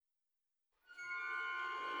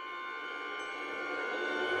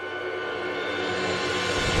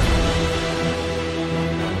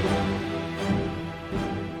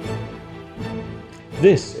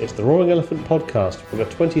This is the Roaring Elephant Podcast for the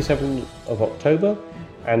 27th of October,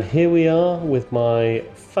 and here we are with my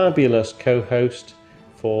fabulous co-host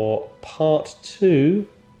for part 2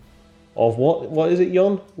 of what is it,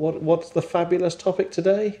 Jon? What's the fabulous topic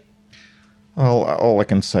today? Well, all I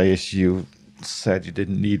can say is you said you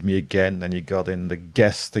didn't need me again, and you got in the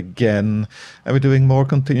guest again, and we're doing more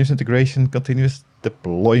continuous integration, continuous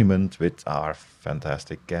deployment with our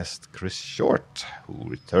fantastic guest, Chris Short, who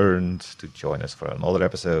returned to join us for another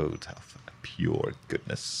episode of Pure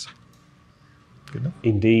Goodness. Good enough?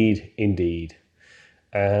 Indeed.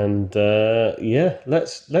 And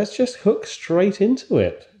let's just hook straight into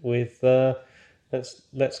it with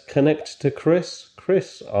let's connect to Chris.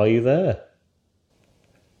 Chris, are you there?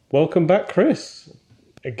 Welcome back, Chris.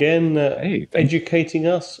 Again, educating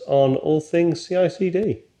us on all things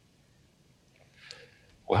CI/CD.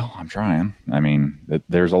 Well, I'm trying. I mean,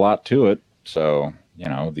 there's a lot to it. So,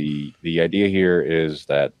 the idea here is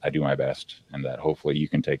that I do my best, and that hopefully you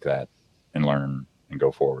can take that and learn and go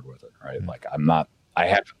forward with it, right? Like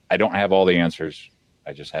I don't have all the answers.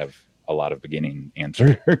 I just have a lot of beginning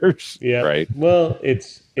answers. Yeah. Right. Well,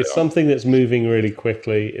 it's something that's moving really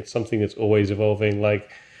quickly. It's something that's always evolving, like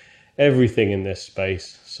everything in this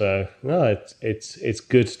space. So no, it's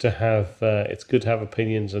good to have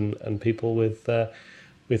opinions and people with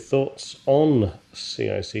thoughts on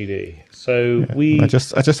CI/CD. So I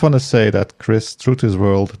just want to say that Chris, true to his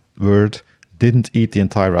word, didn't eat the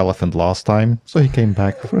entire elephant last time, so he came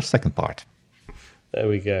back for a second part. There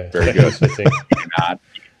we go. Very good. You do not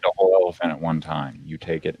eat the whole elephant at one time. You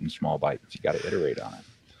take it in small bites. You got to iterate on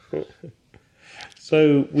it.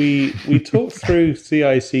 So we talked through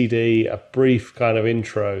CI/CD, a brief kind of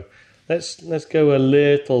intro. Let's go a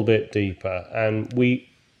little bit deeper, and we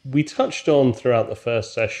touched on throughout the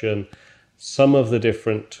first session some of the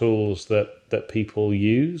different tools that people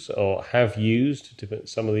use or have used.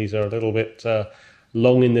 Some of these are a little bit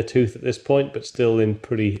long in the tooth at this point, but still in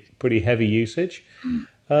pretty heavy usage.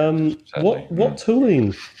 What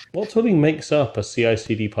tooling makes up a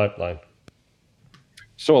CI/CD pipeline?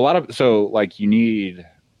 So you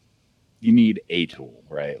need a tool,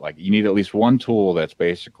 right? Like you need at least one tool that's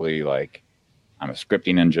basically like, I'm a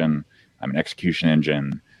scripting engine, I'm an execution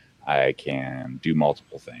engine, I can do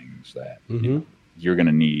multiple things that you're going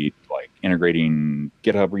to need, like integrating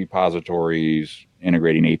GitHub repositories,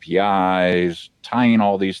 integrating APIs, tying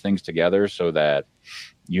all these things together so that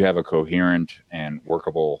you have a coherent and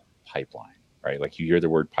workable pipeline, right? Like you hear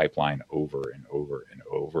the word pipeline over and over and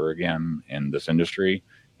over again in this industry,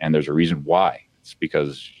 and there's a reason why. It's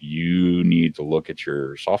because you need to look at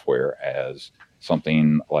your software as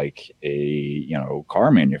something like a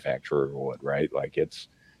car manufacturer would, right? Like it's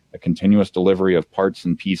a continuous delivery of parts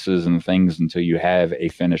and pieces and things until you have a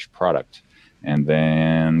finished product. And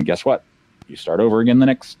then guess what? You start over again the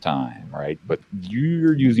next time, right? But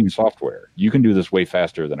you're using software. You can do this way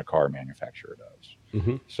faster than a car manufacturer does.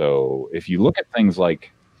 Mm-hmm. So if you look at things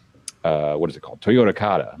like, what is it called? Toyota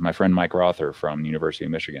Kata. My friend Mike Rother from the University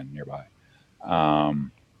of Michigan nearby.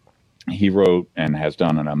 He wrote and has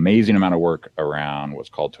done an amazing amount of work around what's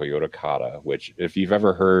called Toyota Kata, which if you've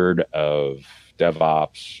ever heard of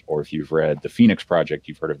DevOps or if you've read the Phoenix Project,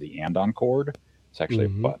 you've heard of the Andon cord. It's actually a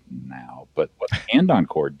button now. But what the Andon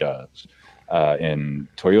cord does in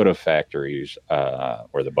Toyota factories,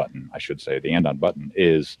 or the button, I should say, the Andon button,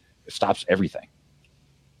 is it stops everything.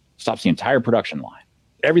 It stops the entire production line.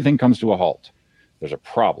 Everything comes to a halt. There's a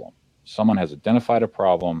problem. Someone has identified a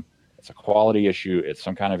problem. It's a quality issue. It's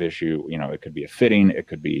some kind of issue. It could be a fitting. It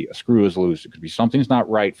could be a screw is loose. It could be something's not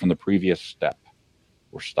right from the previous step.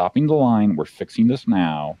 We're stopping the line. We're fixing this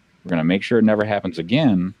now. We're going to make sure it never happens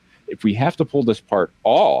again. If we have to pull this part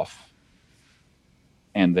off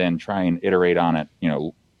and then try and iterate on it,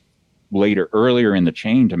 earlier in the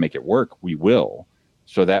chain to make it work, we will.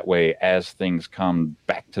 So that way, as things come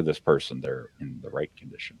back to this person, they're in the right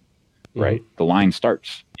condition. Right. The line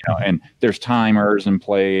starts, and there's timers in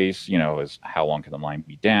place, is how long can the line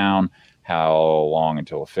be down? How long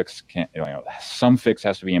until a fix can, some fix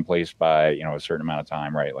has to be in place by, a certain amount of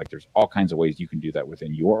time, right? Like there's all kinds of ways you can do that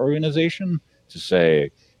within your organization to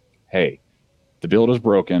say, hey, the build is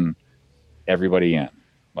broken, everybody in,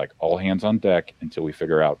 like all hands on deck until we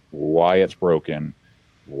figure out why it's broken,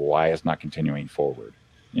 why it's not continuing forward.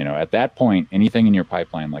 At that point, anything in your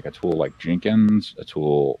pipeline, like a tool like Jenkins, a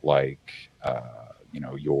tool like,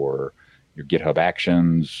 your GitHub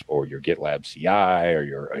Actions or your GitLab CI or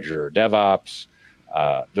your Azure DevOps,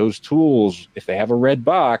 those tools, if they have a red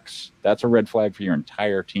box, that's a red flag for your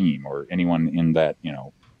entire team or anyone in that,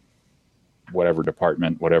 whatever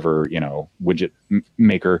department, whatever, widget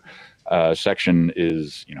maker section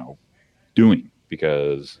is, doing.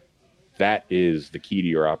 because that is the key to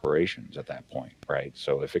your operations at that point, right?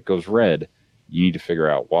 So if it goes red, you need to figure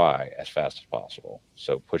out why as fast as possible.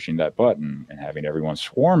 So pushing that button and having everyone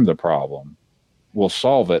swarm the problem will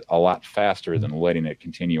solve it a lot faster than letting it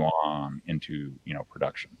continue on into,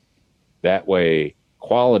 production. That way,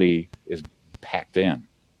 quality is packed in.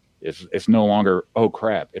 It's no longer, oh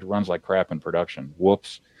crap, it runs like crap in production.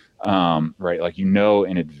 Whoops. Right? Like,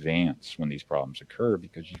 in advance when these problems occur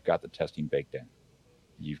because you've got the testing baked in.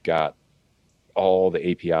 You've got all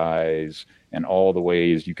the APIs and all the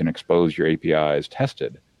ways you can expose your APIs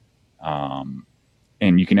tested.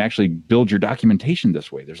 And you can actually build your documentation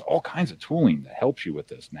this way. There's all kinds of tooling that helps you with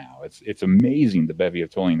this now. It's amazing, the bevy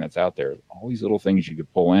of tooling that's out there. All these little things you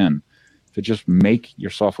could pull in to just make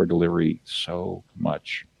your software delivery so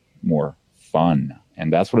much more fun.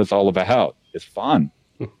 And that's what it's all about. It's fun.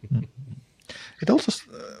 It also,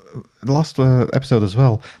 the last episode as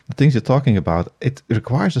well, the things you're talking about, it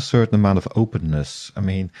requires a certain amount of openness. I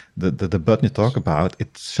mean, the button you talk about,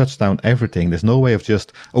 it shuts down everything. There's no way of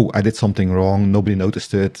just, I did something wrong, nobody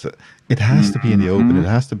noticed it. It has to be in the open. It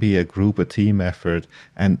has to be a group, a team effort.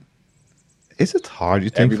 And is it hard, you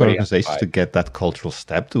think, for organizations to get that cultural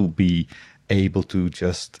step to be able to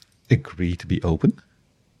just agree to be open?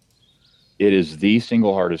 It is the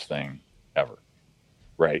single hardest thing ever.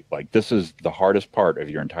 Right? Like, this is the hardest part of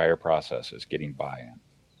your entire process, is getting buy-in,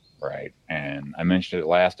 right? And I mentioned it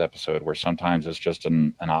last episode where sometimes it's just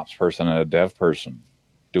an ops person and a dev person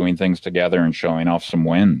doing things together and showing off some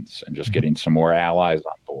wins and just getting some more allies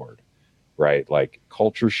on board, right? Like,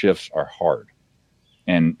 culture shifts are hard.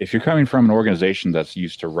 And if you're coming from an organization that's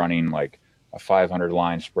used to running like a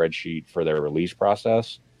 500-line spreadsheet for their release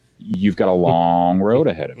process, you've got a long road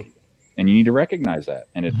ahead of you. And you need to recognize that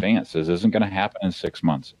in advance. This isn't going to happen in 6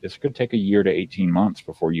 months. It's going to take a year to 18 months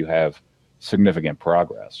before you have significant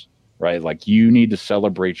progress, right? Like, you need to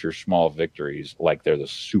celebrate your small victories like they're the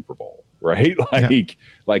Super Bowl, right?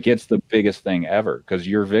 Like it's the biggest thing ever, because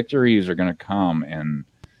your victories are going to come in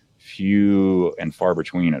few and far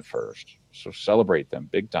between at first. So celebrate them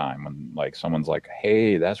big time when, like, someone's like,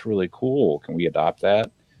 hey, that's really cool, can we adopt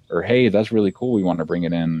that? Or, hey, that's really cool, we want to bring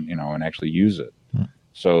it in, and actually use it.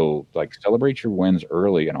 So, like, celebrate your wins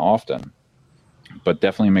early and often, but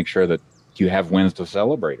definitely make sure that you have wins to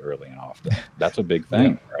celebrate early and often. That's a big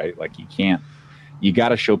thing, right? Like, you got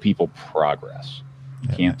to show people progress. You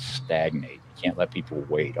can't stagnate. You can't let people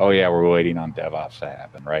wait. Oh yeah, we're waiting on DevOps to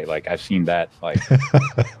happen, right? Like, I've seen that, like,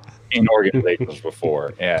 in organizations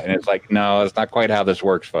before. Yeah. And it's like, no, it's not quite how this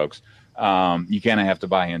works, folks. You kind of have to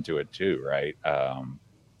buy into it too, right?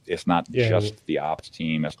 It's not just the ops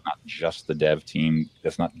team. It's not just the dev team.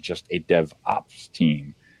 It's not just a DevOps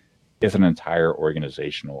team. It's an entire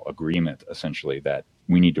organizational agreement, essentially, that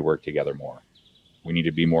we need to work together more. We need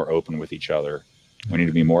to be more open with each other. We need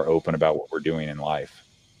to be more open about what we're doing in life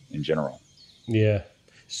in general. Yeah.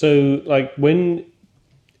 So, like,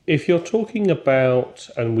 if you're talking about,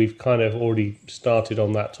 and we've kind of already started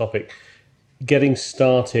on that topic, getting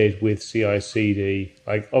started with CI/CD,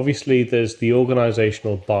 like, obviously there's the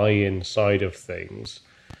organizational buy-in side of things.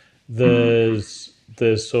 There's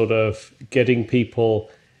sort of getting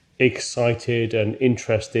people excited and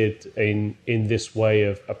interested in this way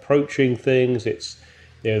of approaching things. It's,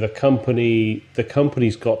 the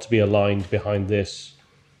company's got to be aligned behind this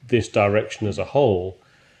direction as a whole.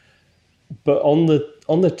 But on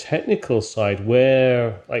the technical side,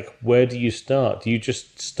 where do you start? Do you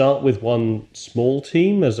just start with one small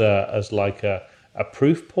team as a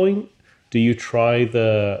proof point? Do you try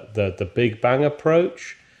the big bang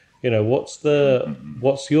approach?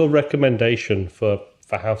 What's your recommendation for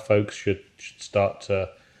how folks should start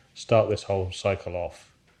this whole cycle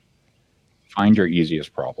off? Find your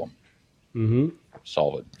easiest problem. Mm-hmm.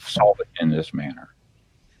 Solve it in this manner,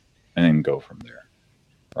 and then go from there.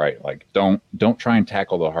 Right? Like, don't try and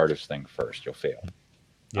tackle the hardest thing first. You'll fail.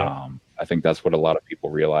 Yeah. I think that's what a lot of people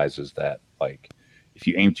realize, is that, like, if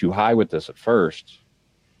you aim too high with this at first,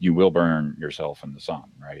 you will burn yourself in the sun,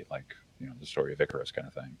 right? Like, the story of Icarus kind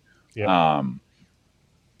of thing. Yeah.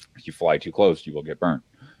 If you fly too close, you will get burnt.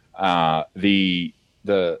 The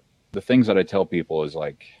things that I tell people is,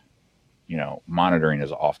 like, monitoring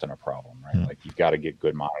is often a problem, right? Like, you've got to get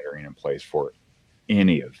good monitoring in place for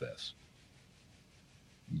any of this.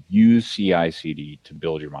 Use CI/CD to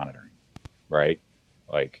build your monitoring, right?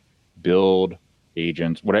 Like, build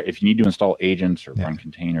agents. Whatever, if you need to install agents or run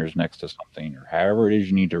containers next to something, or however it is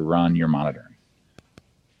you need to run your monitoring,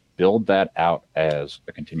 build that out as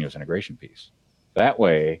a continuous integration piece. That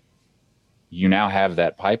way, you now have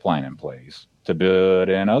that pipeline in place to build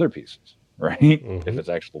in other pieces, right? Mm-hmm. If it's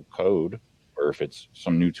actual code or if it's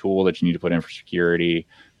some new tool that you need to put in for security,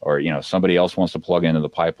 or, you know, somebody else wants to plug into the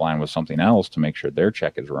pipeline with something else to make sure their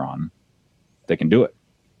check is run, they can do it.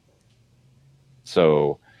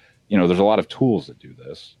 So, you know, there's a lot of tools that do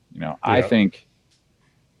this. You know, I think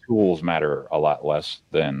tools matter a lot less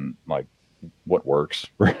than like what works,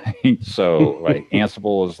 right? So like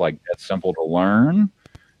Ansible is like that simple to learn,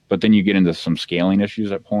 but then you get into some scaling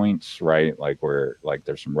issues at points, right? Like where like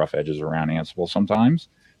there's some rough edges around Ansible sometimes.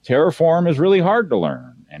 Terraform is really hard to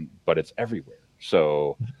learn, but it's everywhere.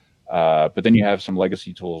 So, but then you have some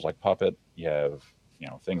legacy tools like Puppet. You have, you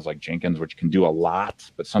know, things like Jenkins, which can do a lot,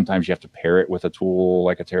 but sometimes you have to pair it with a tool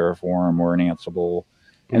like a Terraform or an Ansible.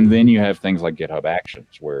 And then you have things like GitHub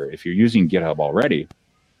Actions, where if you're using GitHub already,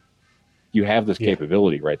 you have this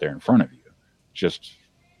capability right there in front of you. Just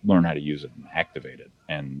learn how to use it and activate it.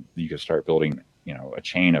 And you can start building, you know, a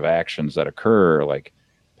chain of actions that occur like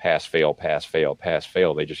pass, fail, pass, fail, pass,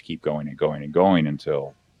 fail. They just keep going and going and going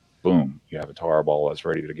until, boom, you have a tarball that's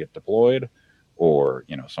ready to get deployed, or,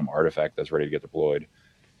 you know, some artifact that's ready to get deployed,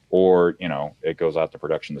 or, you know, it goes out to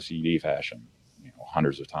production the CD fashion, you know,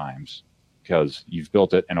 hundreds of times, because you've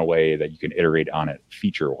built it in a way that you can iterate on it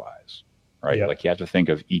feature-wise, right? Yep. Like you have to think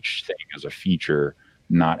of each thing as a feature,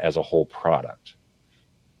 not as a whole product.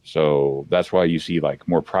 So that's why you see like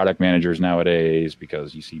more product managers nowadays,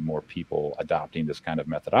 because you see more people adopting this kind of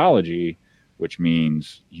methodology, which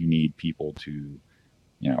means you need people to,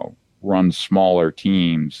 you know, run smaller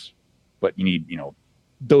teams, but you need, you know,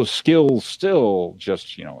 those skills still,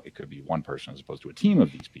 just, you know, it could be one person as opposed to a team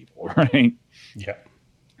of these people, right? Yeah.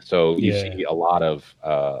 So you see a lot of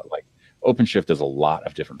like OpenShift does a lot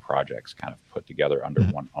of different projects kind of put together under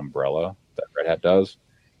one umbrella that Red Hat does.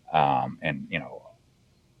 And, you know,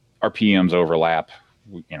 our PMs overlap.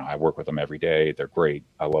 You know, I work with them every day. They're great.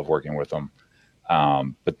 I love working with them.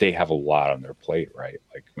 But they have a lot on their plate, right?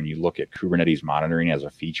 Like when you look at Kubernetes monitoring as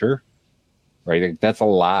a feature, right? That's a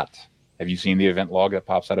lot. Have you seen the event log that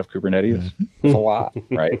pops out of Kubernetes? It's a lot,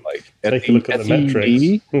 right? Like take a look at the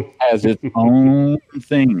metrics. Has its own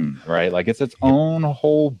thing, right? Like it's its own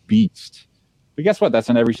whole beast. But guess what?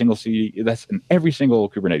 That's in every single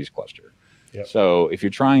Kubernetes cluster. Yep. So if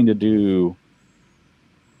you're trying to do,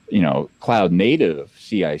 you know, cloud native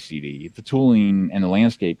CI/CD, the tooling and the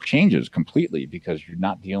landscape changes completely, because you're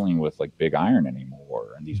not dealing with like big iron anymore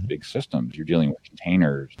and these big systems. You're dealing with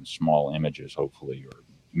containers and small images, hopefully, or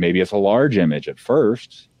maybe it's a large image at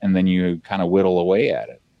first, and then you kind of whittle away at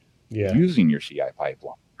it using your CI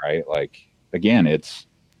pipeline, right? Like, again, it's,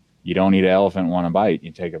 you don't need an elephant want a bite.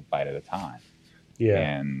 You take a bite at a time.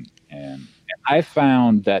 Yeah. And I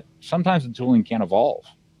found that sometimes the tooling can't evolve.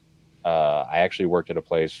 I actually worked at a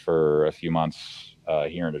place for a few months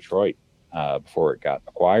here in Detroit before it got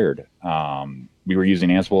acquired. We were using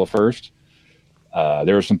Ansible at first.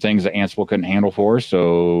 There were some things that Ansible couldn't handle for us,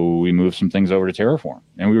 so we moved some things over to Terraform.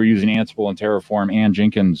 And we were using Ansible and Terraform and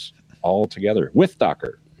Jenkins all together with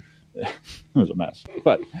Docker. It was a mess.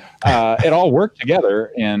 But it all worked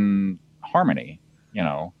together in harmony, you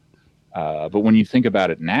know. But when you think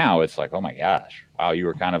about it now, it's like, oh my gosh, wow, you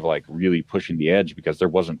were kind of like really pushing the edge, because there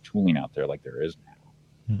wasn't tooling out there like there is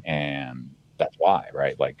now. And that's why,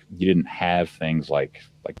 right? Like you didn't have things like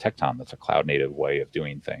Tecton, that's a cloud native way of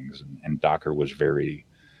doing things. And Docker was very,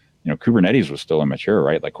 you know, Kubernetes was still immature,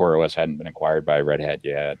 right? Like CoreOS hadn't been acquired by Red Hat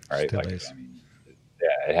yet, right? Still like, is. I mean,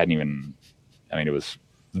 yeah, it hadn't even, I mean, it was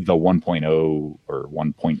the 1.0 or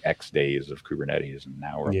 1.x days of Kubernetes, and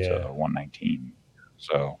now we're up to 119.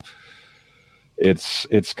 So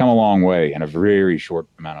it's come a long way in a very short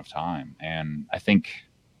amount of time. And I think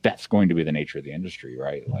that's going to be the nature of the industry,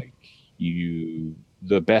 right? Like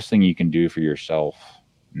the best thing you can do for yourself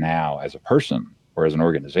now as a person or as an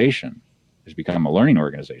organization is become a learning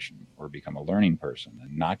organization or become a learning person,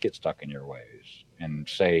 and not get stuck in your ways and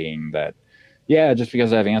saying that, yeah, just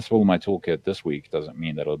because I have Ansible in my toolkit this week doesn't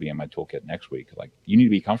mean that it'll be in my toolkit next week. Like, you need to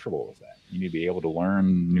be comfortable with that. You need to be able to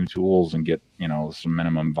learn new tools and get, you know, some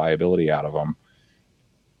minimum viability out of them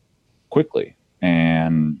quickly.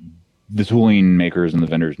 And the tooling makers and the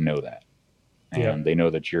vendors know that. And they know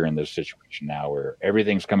that you're in this situation now where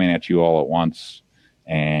everything's coming at you all at once,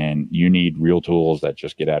 and you need real tools that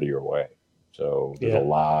just get out of your way. So there's a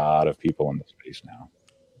lot of people in this space now.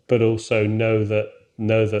 But also know that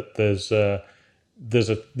there's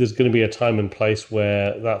going to be a time and place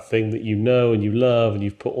where that thing that you know and you love and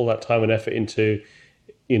you've put all that time and effort into,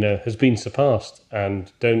 you know, has been surpassed. And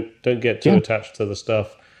don't get too attached to the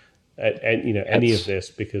stuff, and you know, any of this,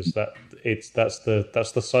 because that's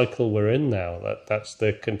the cycle we're in now. That's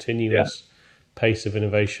the continuous pace of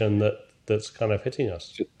innovation that's kind of hitting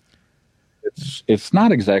us. it's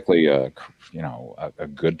not exactly a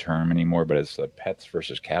good term anymore, but it's the pets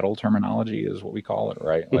versus cattle terminology is what we call it,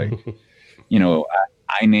 right? Like,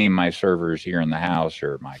 I name my servers here in the house,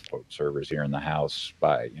 or my quote servers here in the house,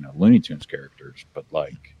 by Looney Tunes characters, but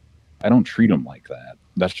like I don't treat them like that.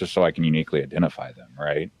 That's just so I can uniquely identify them,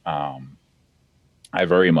 right? I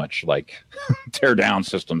very much like tear down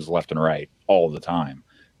systems left and right all the time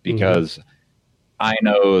because I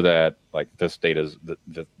know that like this data's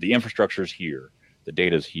the infrastructure's here, the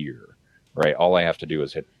data's here, right? All I have to do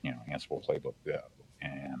is hit Ansible playbook go,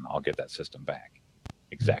 and I'll get that system back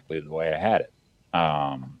exactly the way I had it.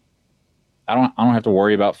 I don't have to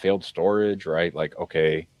worry about failed storage, right? Like,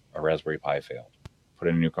 okay, a Raspberry Pi failed. Put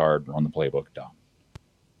in a new card, run the playbook, done.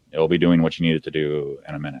 It'll be doing what you need it to do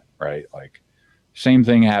in a minute, right? Like, same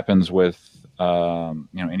thing happens with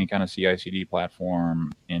any kind of CI/CD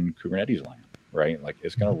platform in Kubernetes land, right? Like,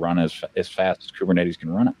 it's going to run as fast as Kubernetes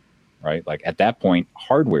can run it, right? Like, at that point,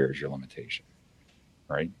 hardware is your limitation,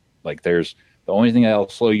 right? Like, the only thing that'll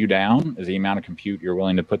slow you down is the amount of compute you're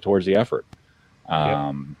willing to put towards the effort,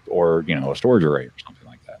 or a storage array or something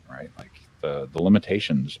like that, right? Like, the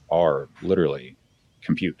limitations are literally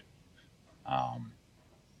compute,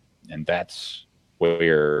 and that's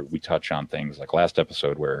where we touch on things like last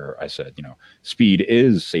episode where I said, speed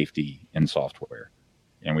is safety in software.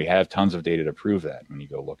 And we have tons of data to prove that. When you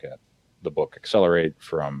go look at the book Accelerate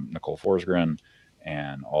from Nicole Forsgren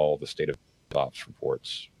and all the state of DevOps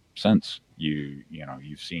reports since,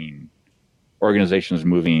 you've seen organizations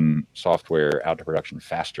moving software out to production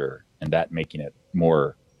faster and that making it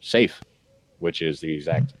more safe, which is the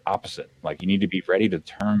exact opposite. Like, you need to be ready to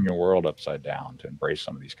turn your world upside down to embrace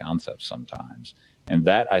some of these concepts sometimes. And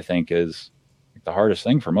that, I think, is the hardest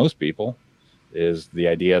thing for most people, is the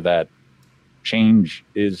idea that change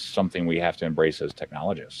is something we have to embrace as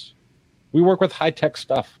technologists. We work with high-tech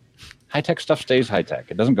stuff. High-tech stuff stays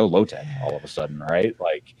high-tech. It doesn't go low-tech all of a sudden, right?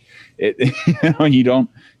 Like, you don't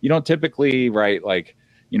typically, right, like,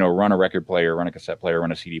 run a record player, run a cassette player,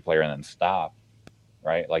 run a CD player, and then stop,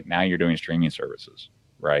 right? Like, now you're doing streaming services,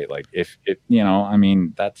 right? Like,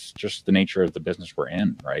 that's just the nature of the business we're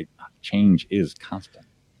in, right? Change is constant,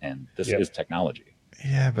 and this is technology.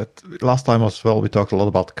 Yeah, but last time as well, we talked a lot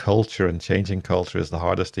about culture, and changing culture is the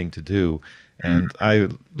hardest thing to do. And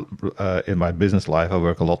in my business life, I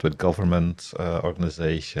work a lot with government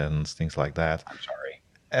organizations, things like that. I'm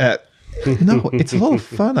sorry. No, it's a lot of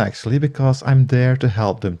fun actually, because I'm there to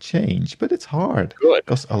help them change. But it's hard. Good.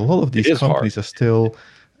 Because a lot of these companies are still,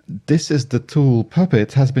 this is the tool.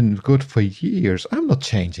 Puppet has been good for years. I'm not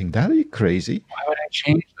changing that. Are you crazy? Why would I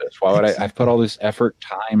change this? Why would I've put all this effort,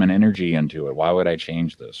 time, and energy into it. Why would I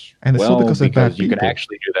change this? And it's not because you can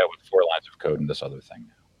actually do that with 4 lines of code in this other thing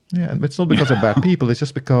now. Yeah, and it's not because they're bad people. It's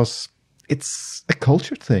just because it's a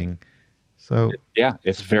culture thing. So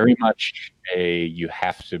it's very much you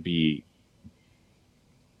have to be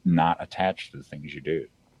not attached to the things you do,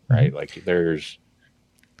 right? Like,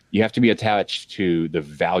 you have to be attached to the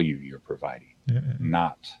value you're providing,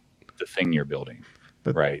 not the thing you're building,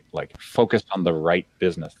 right? Like, focus on the right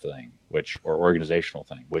business thing, or organizational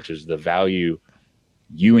thing, which is the value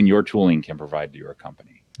you and your tooling can provide to your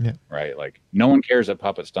company. Yeah. Right. Like, no one cares that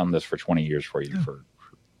Puppet's done this for 20 years for you for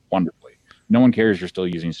wonderfully. No one cares you're still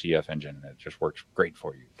using CF Engine and it just works great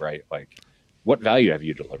for you. Right. Like, what value have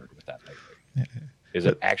you delivered with that lately? Yeah. Is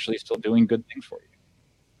it actually still doing good things for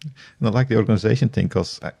you? Not like the organization thing,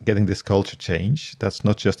 because getting this culture change, that's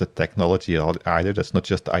not just the technology either. That's not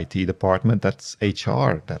just the IT department. That's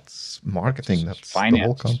HR. That's marketing. That's finance. The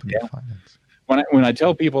whole company. Yeah. Finance. When I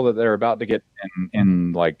tell people that they're about to get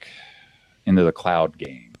into the cloud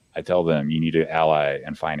game, I tell them you need to ally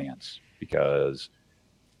and finance, because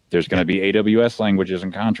there's going to be AWS languages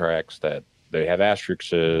and contracts that they have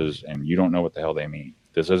asterisks and you don't know what the hell they mean.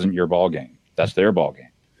 This isn't your ball game. That's their ball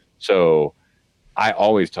game. So I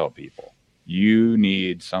always tell people, you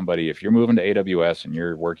need somebody, if you're moving to AWS and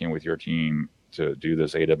you're working with your team to do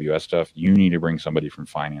this AWS stuff, you need to bring somebody from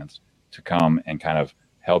finance to come and kind of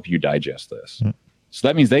help you digest this. So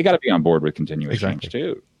that means they got to be on board with continuous change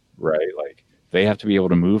too, right? Like, they have to be able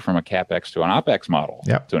to move from a CapEx to an OpEx model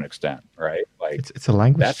to an extent, right? Like, it's a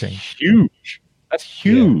language that's change. Huge. That's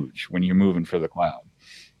huge when you're moving for the cloud.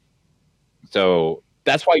 So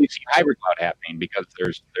that's why you see hybrid cloud happening, because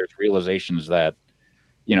there's realizations that,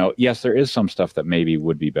 yes, there is some stuff that maybe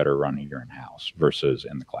would be better running here in-house versus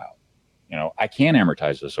in the cloud. I can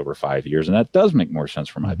amortize this over 5 years, and that does make more sense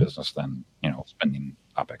for my business than, spending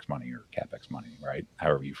OpEx money or CapEx money, right?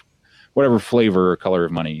 Whatever flavor or color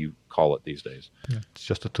of money you call it these days. Yeah, it's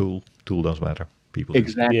just a tool. Tool doesn't matter. People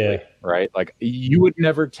exactly. Yeah. Right? Like, you would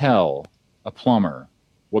never tell a plumber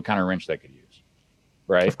what kind of wrench they could use.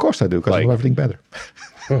 right? Of course I do, because I know everything better.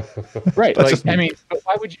 Right. That's Like, just me. I mean, but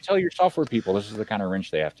why would you tell your software people this is the kind of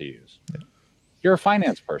wrench they have to use? Yeah. You're a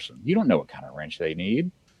finance person. You don't know what kind of wrench they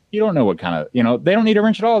need. You don't know what kind of, they don't need a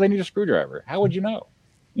wrench at all. They need a screwdriver. How would you know?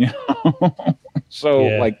 So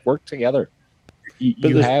Yeah. like work together. You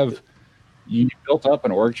built up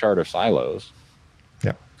an org chart of silos.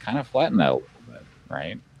 Yeah. Kind of flatten that a little bit,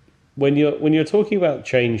 right? When you're talking about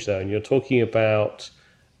change, though, and you're talking about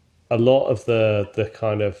a lot of the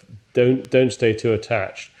kind of don't stay too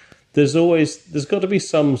attached, there's got to be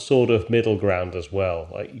some sort of middle ground as well,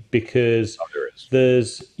 like, because There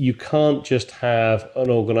is. you can't just have an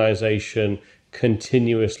organization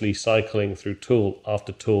continuously cycling through tool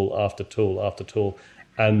after tool after tool after tool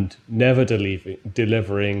and never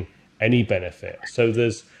delivering any benefit. So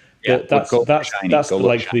there's that's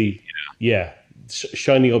like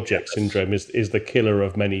shiny object syndrome is the killer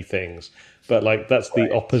of many things. But like that's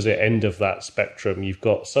the opposite end of that spectrum. You've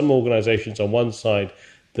got some organizations on one side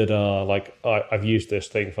that are like, I've used this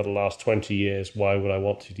thing for the last 20 years. Why would I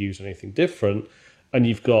want to use anything different? And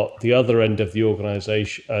you've got the other end of the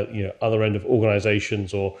organization, other end of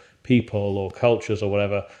organizations or people or cultures or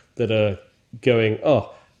whatever that are going,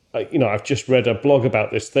 I've just read a blog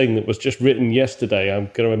about this thing that was just written yesterday. I'm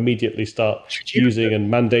going to immediately start using and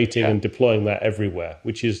mandating and deploying that everywhere,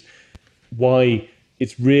 which is why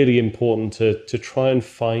it's really important to try and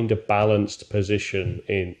find a balanced position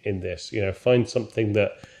in this. Find something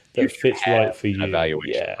that fits right for you.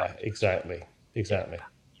 Yeah, exactly.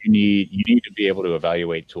 You need to be able to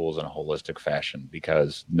evaluate tools in a holistic fashion,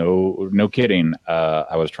 because no kidding.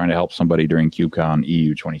 I was trying to help somebody during KubeCon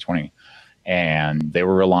EU 2020, and they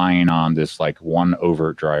were relying on this like one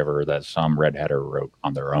overt driver that some red hatter wrote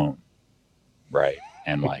on their own, right?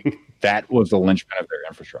 And like that was the linchpin of their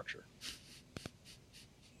infrastructure.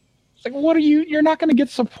 It's like, you're not going to get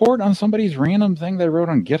support on somebody's random thing they wrote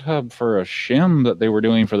on GitHub for a shim that they were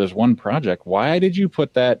doing for this one project. Why did you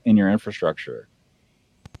put that in your infrastructure?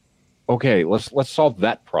 Okay, let's solve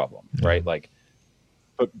that problem, right? Like,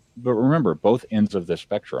 but remember, both ends of the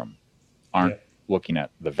spectrum aren't looking at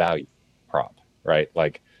the value prop, right?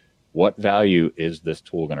 Like, what value is this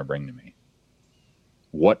tool going to bring to me?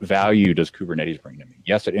 What value does Kubernetes bring to me?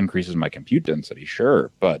 Yes, it increases my compute density, sure,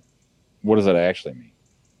 but what does that actually mean?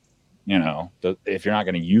 If you're not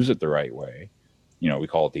going to use it the right way, we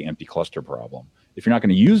call it the empty cluster problem. If you're not going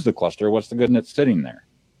to use the cluster, what's the good in it sitting there?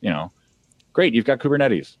 Great, you've got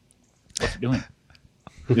Kubernetes. What's it doing?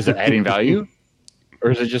 Is it adding value?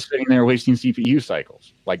 Or is it just sitting there wasting CPU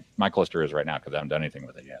cycles? Like my cluster is right now, because I haven't done anything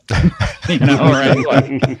with it yet.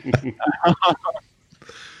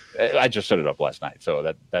 Right? I just set it up last night,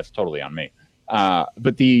 so that's totally on me.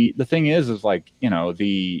 But the thing is like,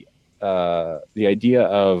 the idea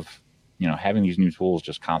of, having these new tools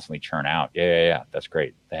just constantly churn out. Yeah. That's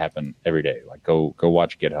great. They happen every day. Like go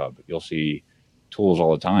watch GitHub. You'll see tools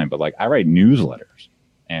all the time. But like I write newsletters,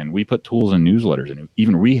 and we put tools in newsletters, and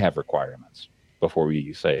even we have requirements before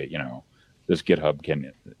we say, this GitHub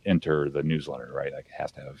can enter the newsletter, right? Like it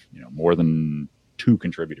has to have, more than 2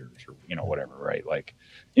 contributors or, whatever, right? Like,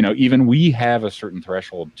 even we have a certain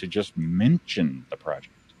threshold to just mention the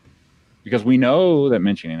project, because we know that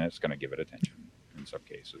mentioning it's going to give it attention in some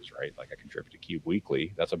cases, right? Like I contribute to Cube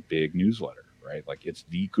Weekly. That's a big newsletter, right? Like it's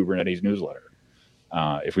the Kubernetes newsletter.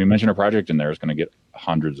 If we mention a project in there, it's going to get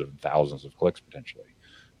hundreds of thousands of clicks, potentially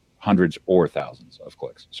hundreds or thousands of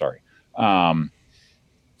clicks. Sorry.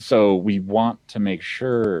 So we want to make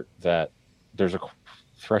sure that there's a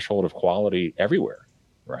threshold of quality everywhere,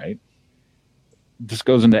 right? This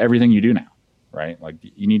goes into everything you do now, right? Like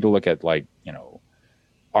you need to look at like,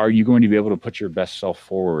 are you going to be able to put your best self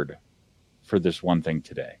forward for this one thing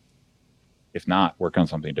today? If not, work on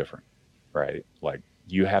something different, right? Like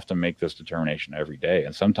you have to make this determination every day.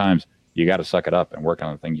 And sometimes you got to suck it up and work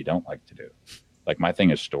on the thing you don't like to do. Like my thing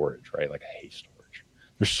is storage, right? Like I hate storage.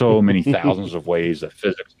 There's so many thousands of ways that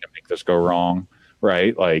physics can make this go wrong,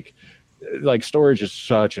 right? Like storage is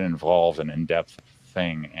such an involved and in-depth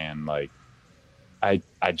thing. And like, I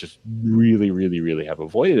just really, really, really have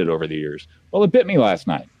avoided it over the years. Well, it bit me last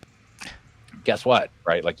night. Guess what,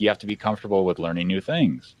 right? Like you have to be comfortable with learning new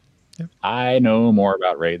things. Yep. I know more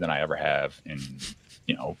about RAID than I ever have in,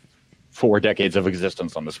 4 decades of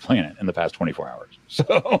existence on this planet in the past 24 hours.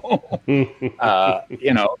 So,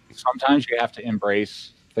 sometimes you have to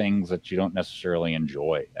embrace things that you don't necessarily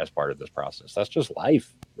enjoy as part of this process. That's just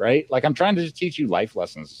life, right? Like I'm trying to just teach you life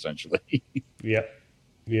lessons, essentially. Yeah.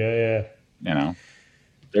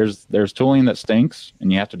 There's tooling that stinks,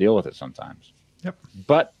 and you have to deal with it sometimes. Yep.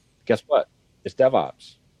 But guess what? It's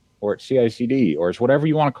DevOps, or it's CI/CD, or it's whatever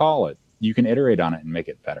you want to call it. You can iterate on it and make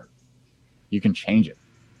it better. You can change it.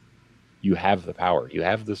 You have the power. You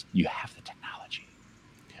have this. You have the technology.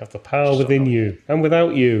 You have the power within you and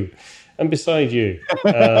without you and beside you.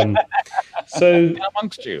 So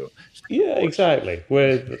amongst you. Yeah, exactly.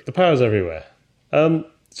 Where the power's everywhere.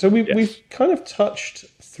 So we've kind of touched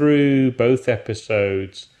through both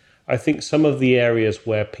episodes. I think some of the areas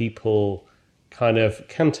where people kind of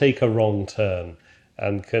can take a wrong turn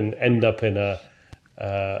and can end up in a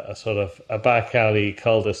sort of a back alley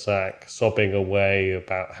cul-de-sac, sobbing away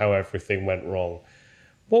about how everything went wrong.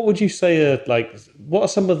 What would you say what are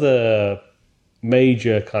some of the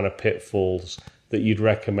major kind of pitfalls that you'd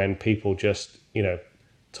recommend people just,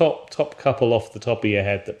 top couple off the top of your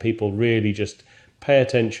head that people really just pay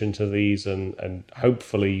attention to these and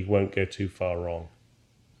hopefully you won't go too far wrong?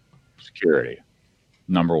 Security,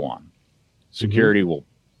 number one. Security will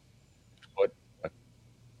put a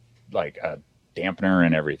dampener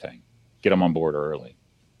in everything. Get them on board early.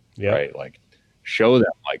 Yeah. Right? Like, show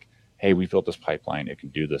them, like, hey, we built this pipeline. It can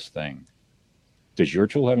do this thing. Does your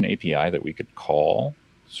tool have an API that we could call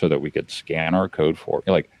so that we could scan our code for?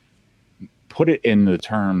 Like, put it in the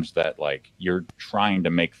terms that, like, you're trying to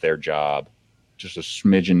make their job just a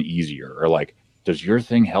smidgen easier. Or, like, does your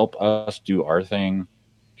thing help us do our thing?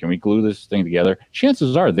 Can we glue this thing together?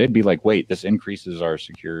 Chances are they'd be like, wait, this increases our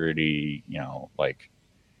security,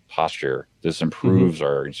 posture. This improves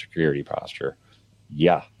our security posture.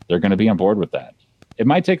 Yeah, they're going to be on board with that. It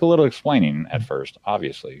might take a little explaining at first,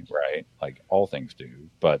 obviously, right? Like all things do,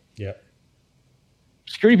 but yeah,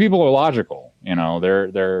 security people are logical.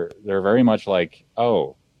 They're very much like,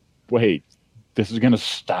 oh, wait, this is going to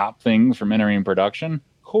stop things from entering production.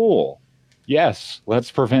 Cool. Yes,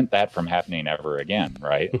 let's prevent that from happening ever again,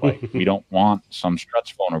 right? Like, we don't want some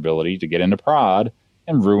struts vulnerability to get into prod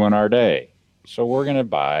and ruin our day. So we're going to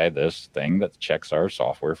buy this thing that checks our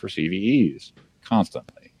software for CVEs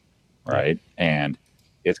constantly, right? And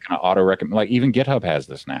it's going to auto recommend. Like, even GitHub has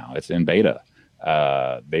this now. It's in beta.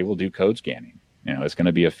 They will do code scanning. It's going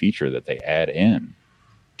to be a feature that they add in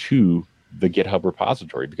to the GitHub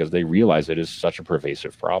repository because they realize it is such a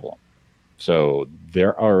pervasive problem. So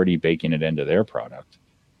they're already baking it into their product.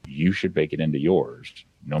 You should bake it into yours,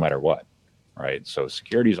 no matter what, right? So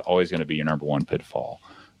security is always going to be your number one pitfall.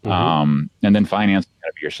 And then finance is going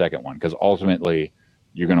to be your second one, because ultimately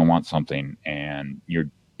you're going to want something and you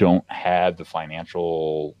don't have the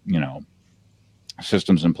financial,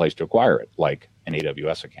 systems in place to acquire it, like an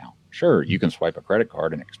AWS account. Sure, you can swipe a credit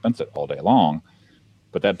card and expense it all day long,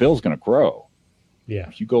 but that bill's going to grow. Yeah.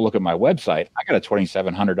 If you go look at my website, I got a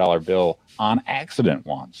 $2,700 bill on accident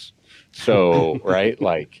once. So, right,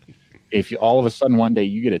 like, if you all of a sudden one day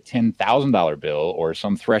you get a $10,000 bill or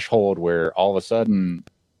some threshold where all of a sudden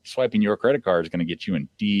swiping your credit card is going to get you in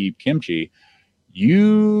deep kimchi,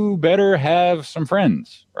 you better have some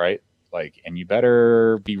friends, right? Like, and you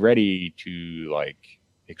better be ready to, like,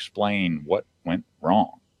 explain what went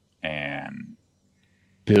wrong and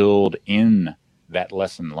build in that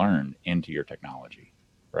lesson learned into your technology,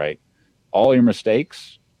 right? All your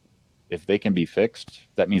mistakes, if they can be fixed,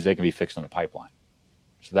 that means they can be fixed in the pipeline.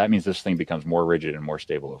 So that means this thing becomes more rigid and more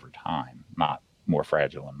stable over time, not more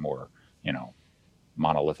fragile and more,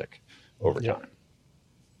 monolithic over time.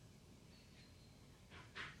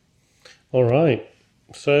 All right.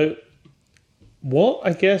 So where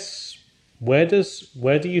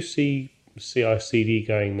do you see CI/CD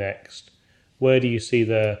going next? Where do you see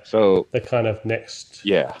the kind of next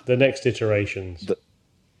iterations? The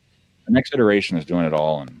next iteration is doing it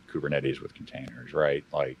all in Kubernetes with containers, right?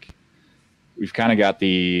 Like, we've kind of got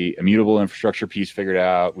the immutable infrastructure piece figured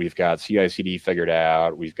out. We've got CI/CD figured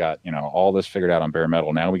out. We've got, all this figured out on bare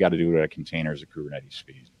metal. Now we got to do it at containers at Kubernetes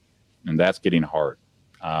speed. And that's getting hard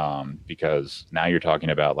because now you're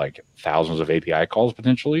talking about like thousands of API calls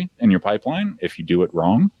potentially in your pipeline if you do it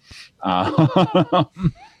wrong.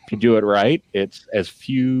 If you do it right, it's as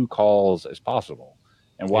few calls as possible.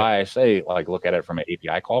 And why I say, like, look at it from an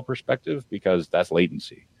API call perspective, because that's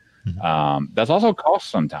latency. That's also cost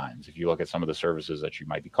sometimes if you look at some of the services that you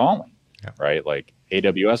might be calling, right? Like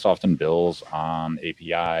AWS often bills on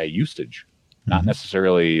API usage, not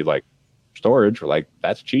necessarily like storage, or like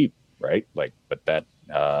that's cheap, right? Like, but that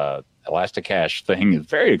Elasticache thing is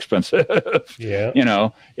very expensive.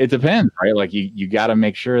 It depends, right? Like you got to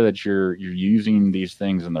make sure that you're using these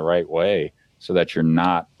things in the right way, so that you're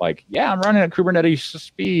not like, I'm running at Kubernetes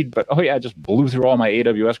speed, but I just blew through all my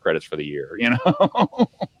AWS credits for the year.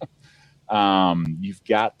 You've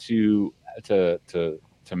got to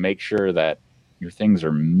make sure that your things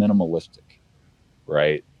are minimalistic,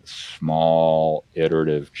 right? Small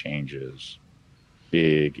iterative changes,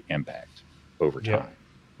 big impact over time,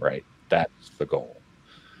 right? That's the goal.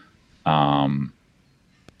 And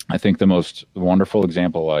I think the most wonderful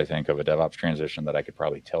example, I think, of a DevOps transition that I could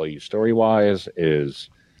probably tell you story-wise is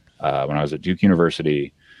when I was at Duke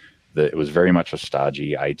University. It was very much a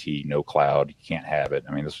stodgy IT, no cloud. You can't have it.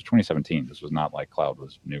 I mean, this was 2017. This was not like cloud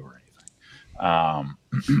was new or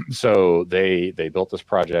anything. So they built this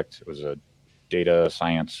project. It was a data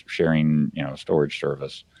science sharing, storage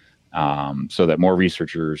service, so that more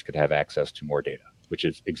researchers could have access to more data, which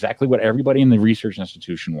is exactly what everybody in the research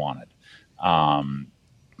institution wanted.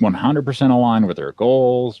 100% aligned with their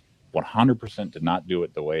goals. 100% did not do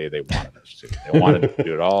it the way they wanted us to. They wanted to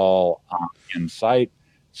do it all in sight.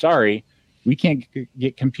 Sorry, we can't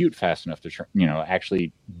get compute fast enough to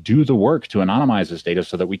actually do the work to anonymize this data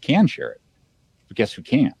so that we can share it. But guess who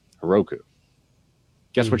can? Heroku.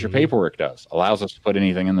 Guess what your paperwork does? Allows us to put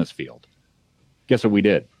anything in this field. Guess what we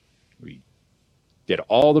did? We did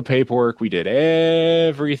all the paperwork. We did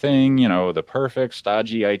everything, the perfect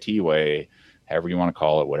stodgy IT way, however you want to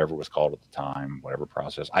call it, whatever it was called at the time, whatever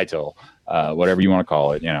process, ITIL, whatever you want to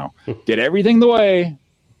call it, did everything the way,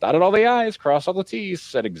 dotted all the I's, crossed all the T's,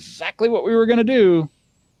 said exactly what we were going to do.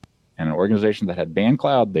 And an organization that had banned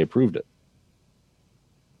cloud, they approved it.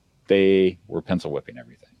 They were pencil whipping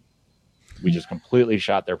everything. We just completely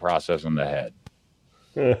shot their process in the head.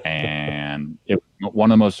 And it was one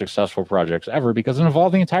of the most successful projects ever because it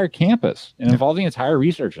involved the entire campus. It involved the entire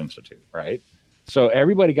research institute, right? So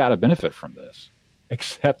everybody got a benefit from this,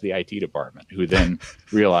 except the IT department, who then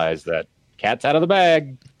realized that cat's out of the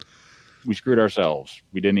bag. We screwed ourselves.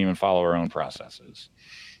 We didn't even follow our own processes.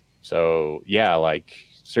 So yeah,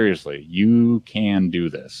 seriously, you can do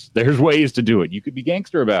this. There's ways to do it. You could be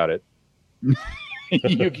gangster about it.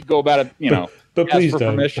 You could go about it, but ask please for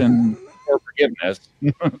don't. permission or forgiveness.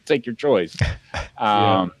 Take your choice.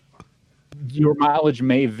 Your mileage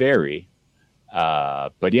may vary.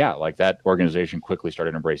 But yeah, that organization quickly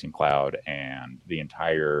started embracing cloud, and the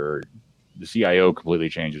CIO completely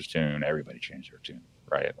changed his tune. Everybody changed their tune,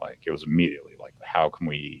 right? It was immediately how can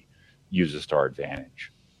we use this to our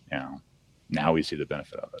advantage? Now we see the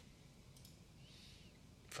benefit of it.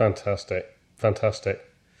 Fantastic.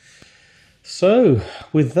 So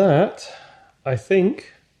with that, I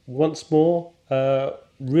think once more,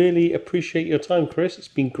 really appreciate your time, Chris. It's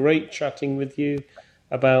been great chatting with you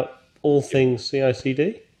about all things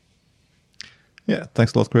CI/CD. Yeah,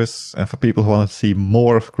 thanks a lot, Chris. And for people who want to see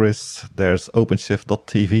more of Chris, there's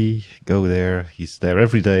OpenShift.tv. Go there. He's there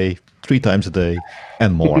every day, 3 times a day,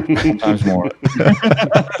 and more. Sometimes more.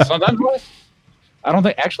 Sometimes less. I don't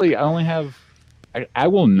think, actually, I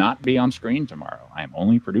will not be on screen tomorrow. I am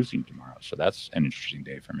only producing tomorrow. So that's an interesting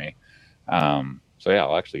day for me. So yeah,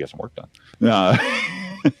 I'll actually get some work done.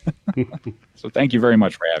 So thank you very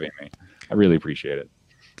much for having me. I really appreciate it.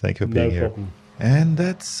 Thank you for being here. Problem. And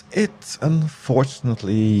that's it.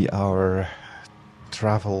 Unfortunately, our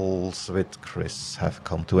travels with Chris have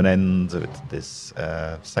come to an end with this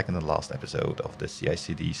second and last episode of the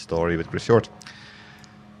CI/CD story with Chris Short.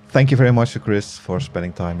 Thank you very much to Chris for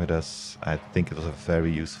spending time with us. I think it was a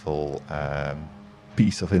very useful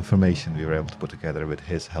piece of information we were able to put together with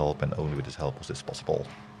his help, and only with his help was this possible.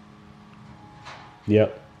 Yeah.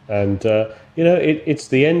 And, it's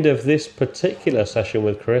the end of this particular session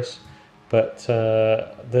with Chris, but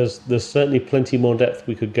there's certainly plenty more depth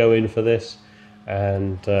we could go in for this.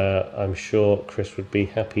 And I'm sure Chris would be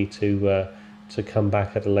happy to come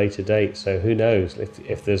back at a later date. So who knows?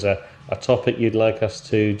 If there's a topic you'd like us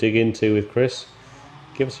to dig into with Chris,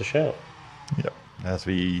 give us a shout. Yeah, as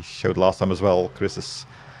we showed last time as well, Chris is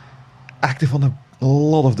active on a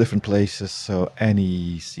lot of different places. So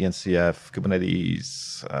any CNCF,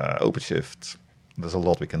 Kubernetes, OpenShift, there's a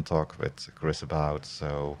lot we can talk with Chris about.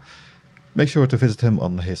 So make sure to visit him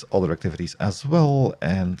on his other activities as well.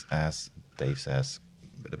 And as Dave says,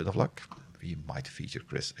 with a bit of luck, we might feature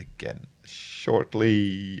Chris again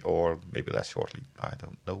shortly, or maybe less shortly. I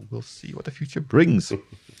don't know. We'll see what the future brings.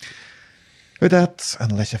 With that,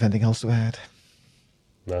 unless you have anything else to add.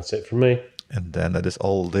 That's it from me. And then that is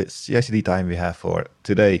all the CI/CD time we have for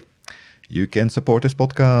today. You can support this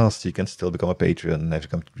podcast. You can still become a patron. Every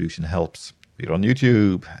contribution helps. We're on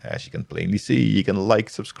YouTube. As you can plainly see, you can like,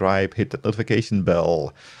 subscribe, hit that notification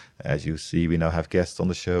bell. As you see, we now have guests on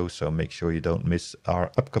the show, so make sure you don't miss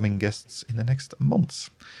our upcoming guests in the next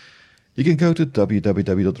months. You can go to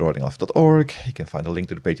www.roaringelephant.org. You can find a link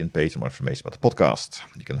to the Patreon page for more information about the podcast.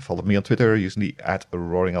 You can follow me on Twitter using the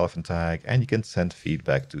 @RoaringElephant tag, and you can send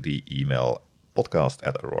feedback to the email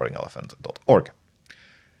podcast@roaringelephant.org.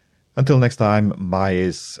 Until next time,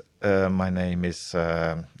 my name is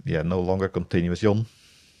no longer Continuous Jon.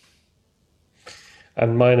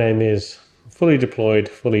 And my name is fully deployed,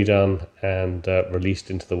 fully done, and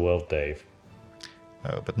released into the world, Dave.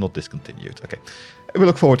 but not discontinued. Okay. We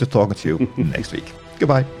look forward to talking to you next week.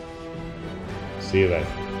 Goodbye. See you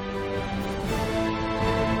then.